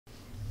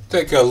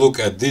Take a look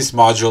at this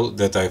module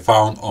that I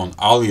found on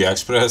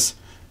Aliexpress,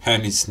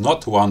 and it's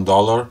not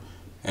 $1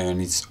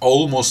 and it's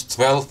almost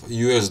 12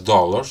 US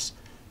dollars.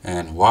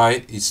 And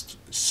why it's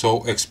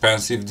so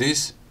expensive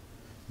this?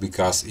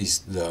 Because it's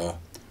the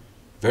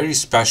very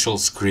special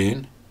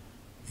screen.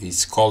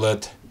 It's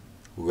called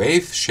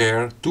Wave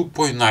Share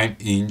 2.9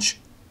 inch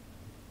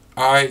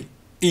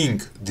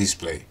ink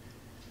display,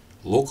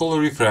 local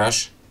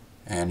refresh,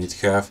 and it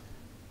have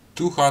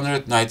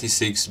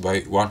 296 by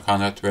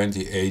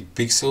 128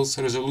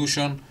 pixels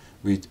resolution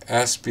with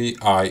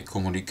SPI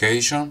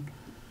communication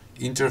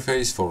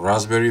interface for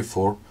Raspberry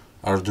for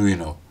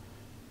Arduino.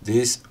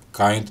 These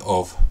kind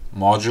of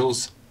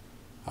modules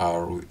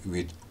are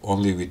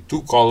only with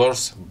two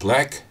colors,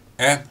 black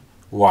and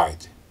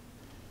white.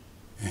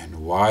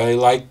 And why I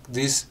like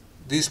this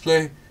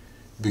display?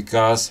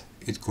 Because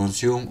it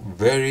consumes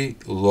very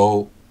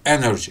low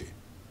energy.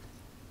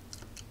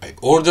 I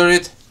ordered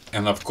it,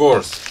 and of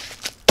course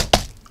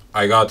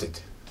I got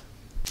it.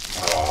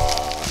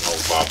 No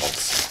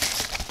bubbles.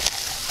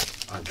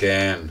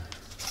 Again.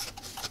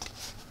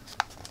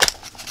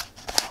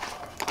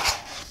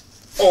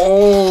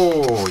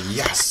 Oh,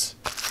 yes!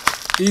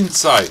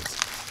 Inside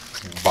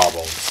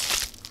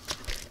bubbles.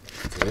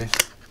 Okay.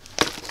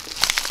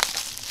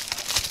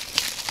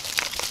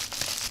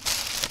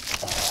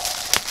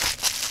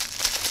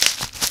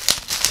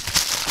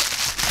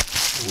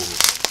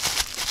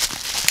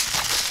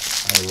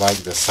 I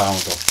like the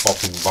sound of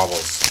popping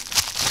bubbles.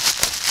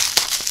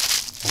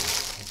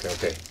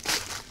 Okay.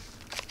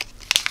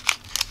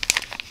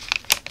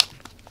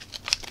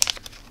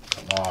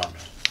 Come on.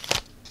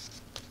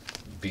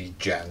 Be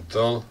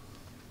gentle.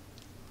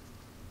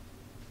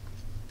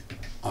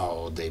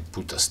 Oh, they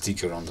put a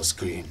sticker on the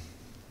screen.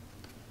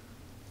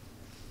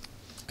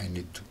 I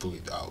need to pull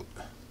it out.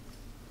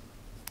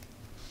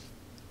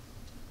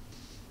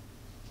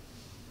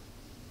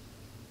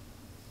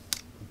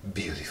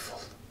 Beautiful.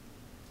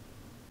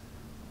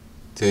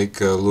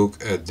 Take a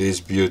look at this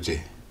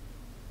beauty.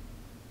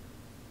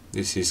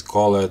 This is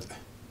called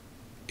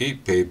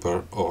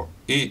e-paper or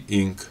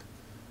e-ink,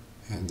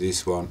 and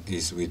this one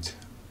is with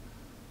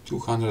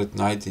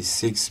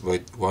 296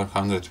 by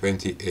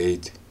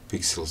 128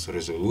 pixels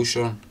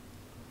resolution,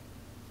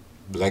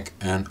 black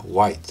and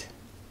white.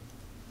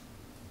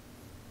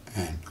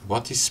 And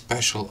what is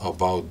special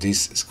about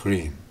this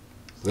screen?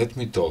 Let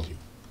me tell you.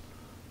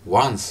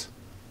 Once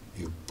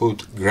you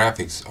put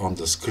graphics on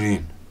the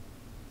screen,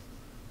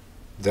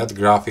 that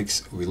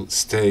graphics will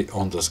stay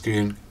on the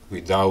screen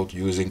without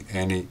using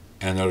any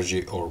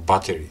energy or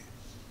battery.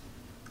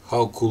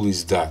 How cool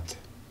is that?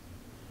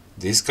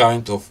 This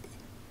kind of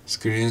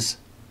screens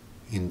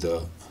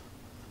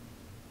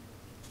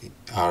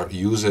are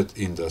used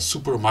in the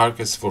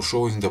supermarkets for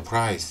showing the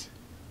price.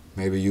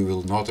 Maybe you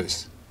will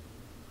notice.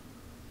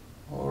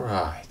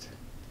 Alright.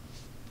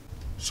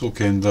 So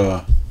can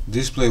the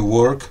display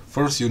work?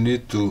 First you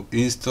need to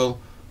install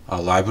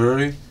a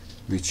library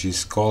which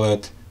is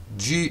called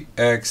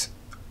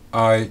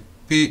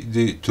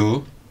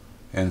GXIPD2,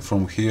 and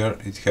from here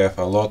it have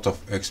a lot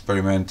of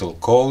experimental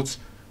codes.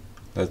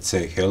 Let's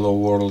say hello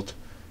world,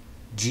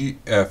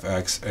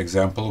 GFX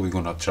example. We're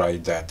gonna try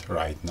that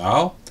right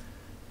now.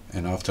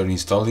 And after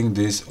installing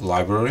this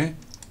library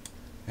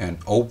and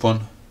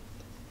open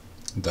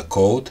the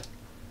code,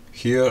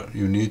 here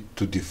you need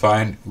to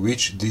define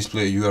which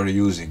display you are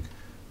using.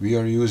 We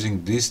are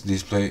using this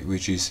display,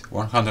 which is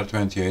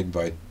 128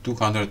 by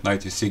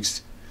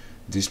 296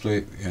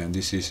 display, and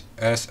this is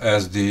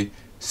SSD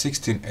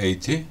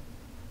 1680.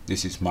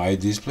 This is my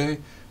display,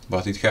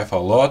 but it have a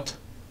lot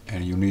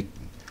and you need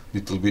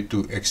little bit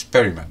to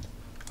experiment.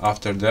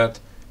 After that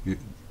you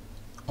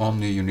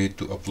need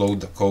to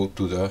upload the code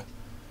to the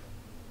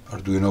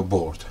Arduino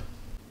board.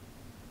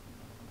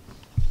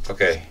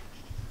 Okay,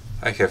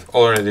 I have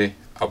already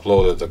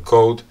uploaded the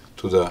code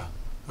to the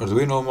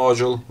Arduino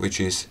module, which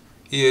is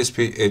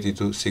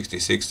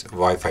ESP8266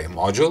 Wi-Fi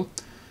module,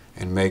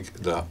 and make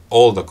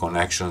all the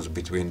connections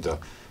between the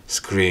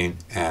screen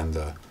and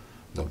the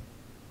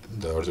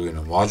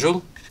Arduino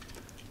module.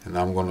 And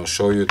I'm going to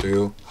show to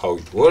you how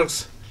it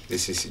works.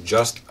 This is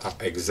just an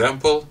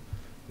example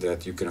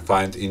that you can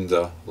find in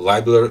the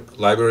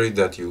library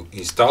that you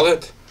install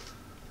it.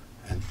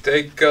 And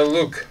take a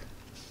look.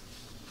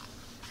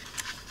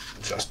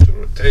 Just to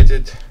rotate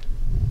it.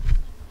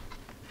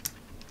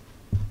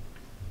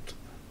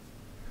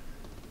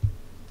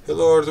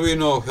 Hello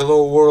Arduino,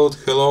 hello world,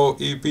 hello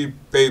EP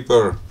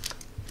paper.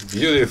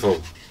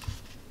 Beautiful.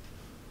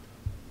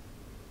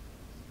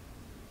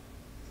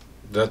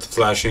 That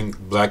flashing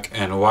black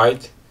and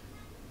white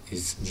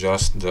is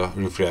just the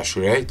refresh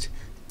rate.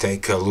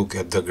 Take a look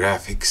at the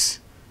graphics.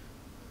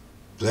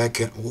 Black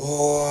and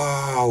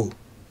wow!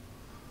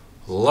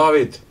 Love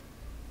it.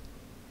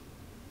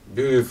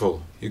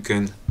 Beautiful. You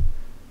can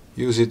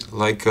use it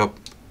like a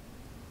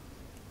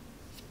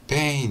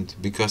paint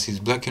because it's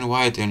black and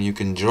white, and you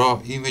can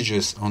draw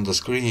images on the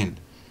screen.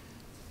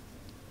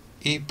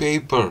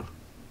 E-paper,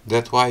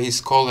 that's why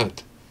it's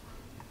called.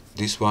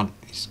 This one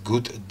is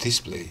good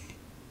display.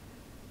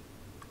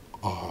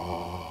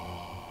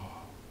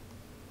 Oh,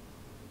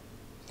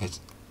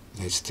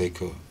 let's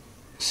take a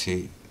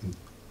see.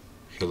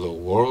 Hello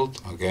world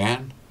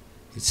again.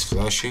 It's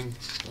flashing.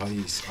 Why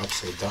is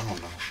upside down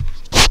now?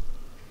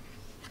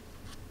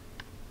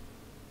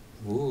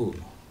 Ooh.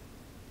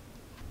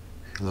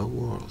 Hello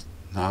world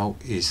now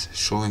is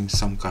showing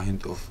some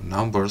kind of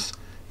numbers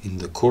in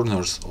the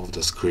corners of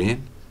the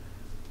screen.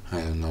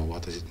 I don't know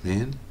what does it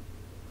mean.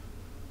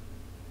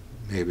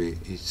 Maybe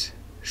it's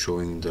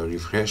showing the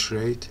refresh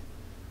rate.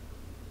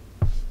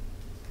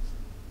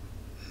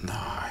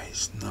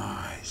 Nice.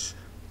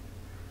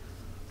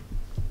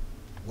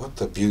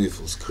 What a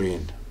beautiful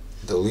screen.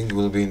 The link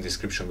will be in the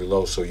description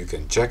below so you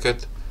can check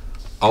it.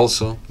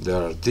 Also,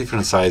 there are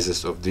different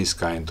sizes of this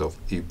kind of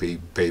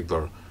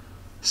e-paper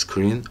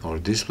screen or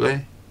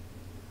display,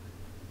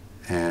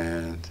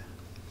 and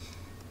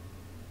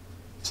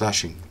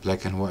flashing,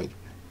 black and white,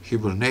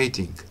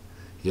 hibernating.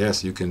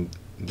 Yes, you can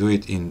do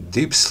it in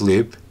deep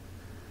sleep,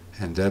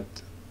 and that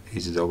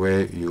is the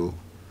way you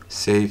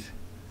save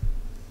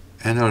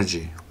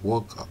energy.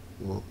 Woke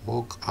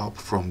up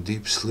from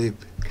deep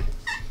sleep.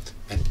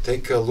 And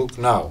take a look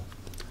now.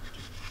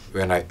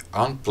 When I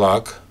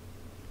unplug,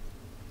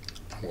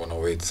 I'm gonna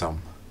wait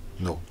some.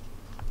 No,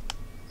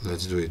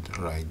 let's do it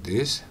like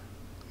this.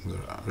 I'm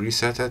gonna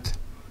reset it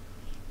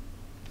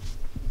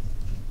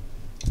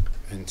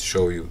and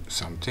show you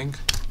something.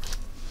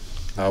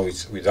 Now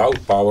it's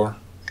without power.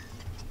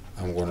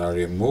 I'm gonna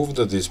remove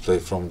the display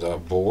from the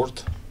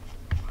board.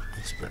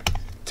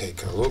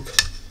 Take a look.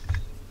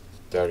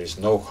 There is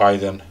no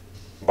hidden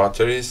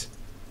batteries,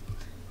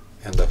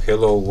 and the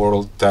hello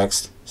world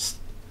text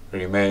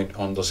remain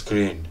on the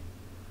screen.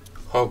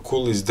 How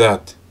cool is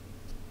that?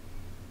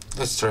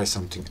 Let's try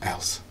something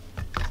else.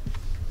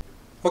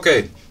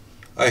 Okay,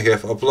 I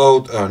have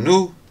uploaded a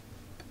new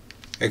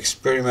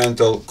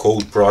experimental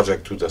code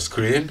project to the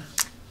screen.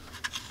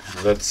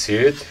 Let's see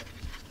it.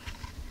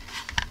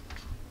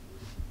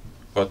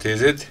 What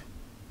is it?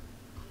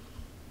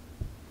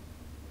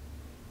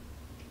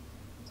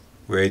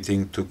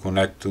 Waiting to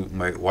connect to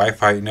my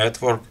Wi-Fi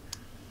network,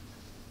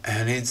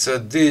 and it's a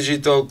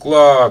digital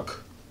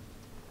clock,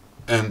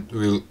 and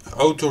will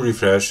auto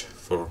refresh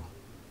for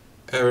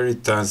every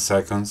 10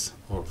 seconds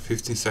or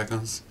 15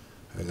 seconds,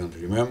 I don't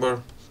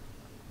remember,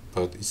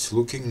 but it's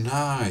looking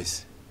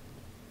nice.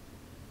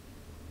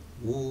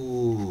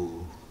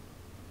 Ooh,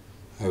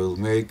 I will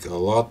make a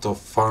lot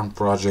of fun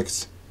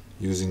projects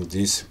using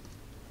this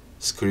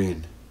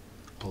screen.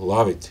 I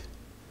love it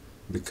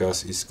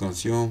because it's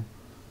consumed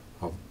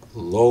of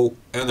low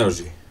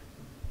energy.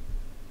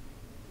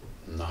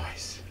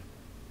 Nice.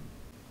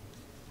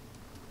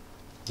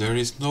 There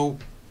is no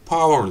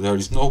power, there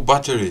is no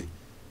battery,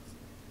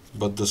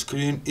 but the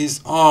screen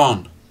is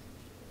on,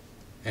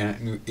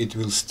 and it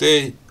will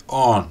stay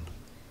on.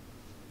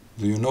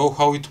 Do you know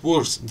how it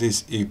works,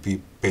 this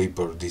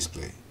e-paper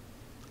display?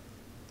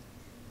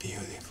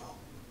 Beautiful.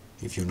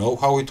 If you know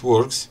how it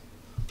works,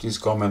 please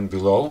comment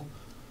below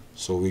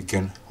so we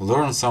can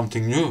learn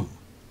something new.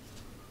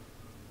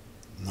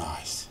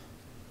 Nice.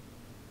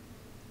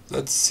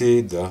 Let's see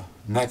the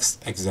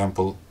next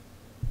example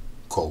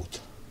code.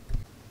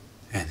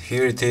 And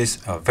here it is,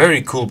 a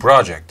very cool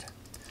project.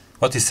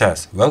 What it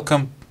says: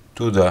 welcome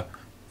to the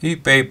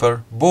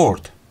e-paper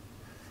board.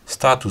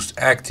 Status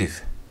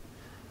active.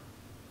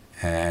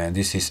 And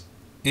this is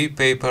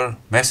e-paper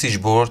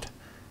message board,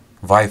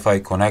 Wi-Fi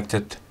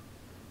connected,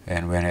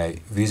 and when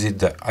I visit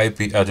the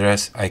IP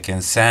address I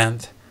can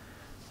send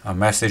a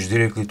message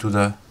directly to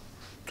the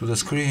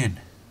screen.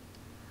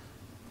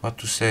 What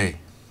to say?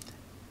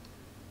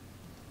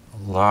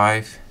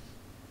 Life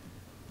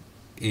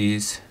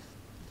is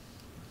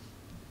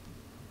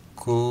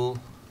cool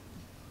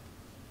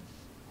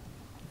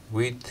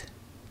with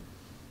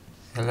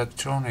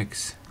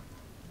electronics.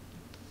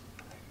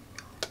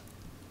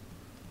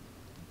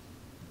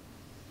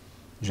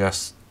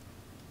 Just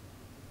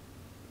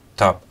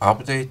tap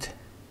update,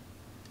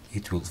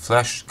 it will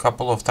flash a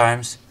couple of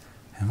times,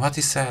 and what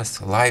it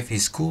says: life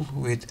is cool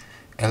with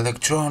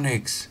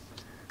electronics.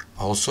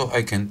 Also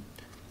I can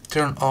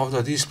turn off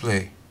the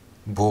display.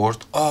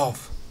 Board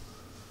off.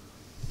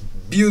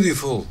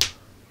 Beautiful.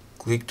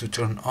 Click to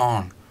turn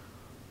on.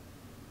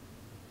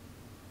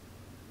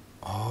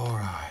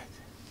 Alright.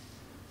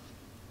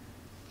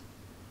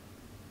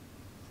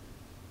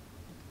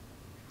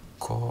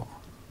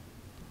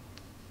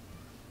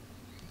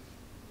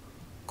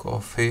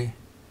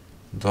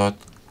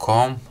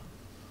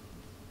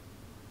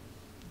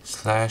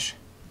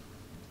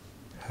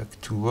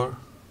 coffee.com/hacktour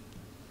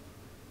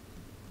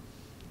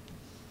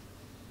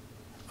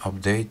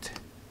update,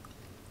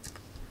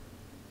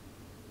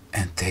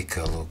 and take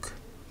a look.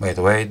 By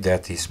the way,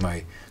 that is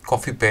my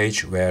coffee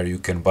page where you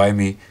can buy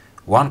me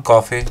one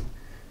coffee,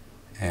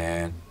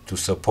 and to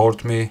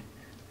support me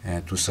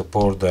and to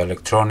support the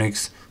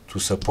electronics, to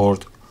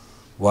support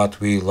what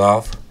we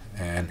love.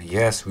 And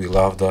yes, we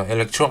love the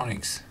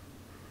electronics.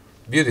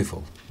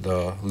 Beautiful.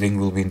 The link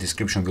will be in the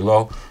description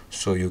below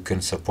so you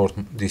can support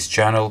this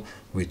channel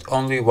with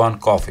only one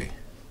coffee.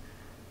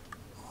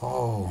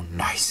 Oh,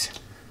 nice.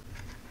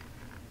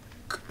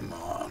 Come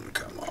on,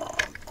 come on.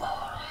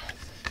 Alright.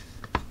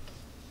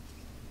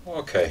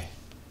 Okay.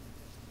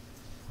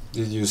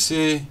 Did you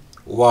see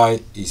why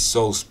is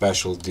so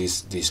special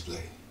this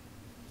display?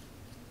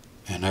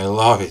 And I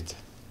love it.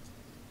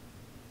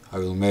 I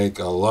will make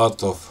a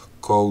lot of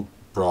code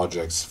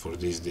projects for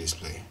this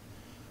display.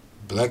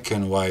 Black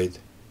and white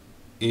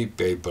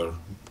e-paper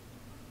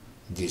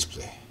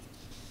display.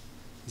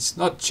 It's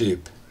not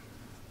cheap,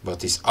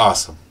 but it's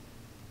awesome.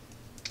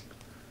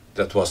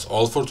 That was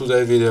all for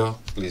today's video.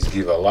 Please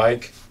give a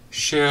like,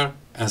 share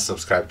and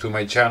subscribe to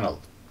my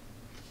channel.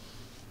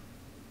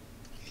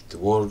 It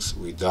works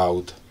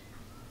without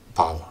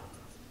power.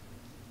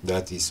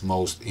 That is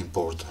most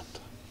important.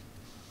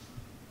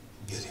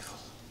 Beautiful.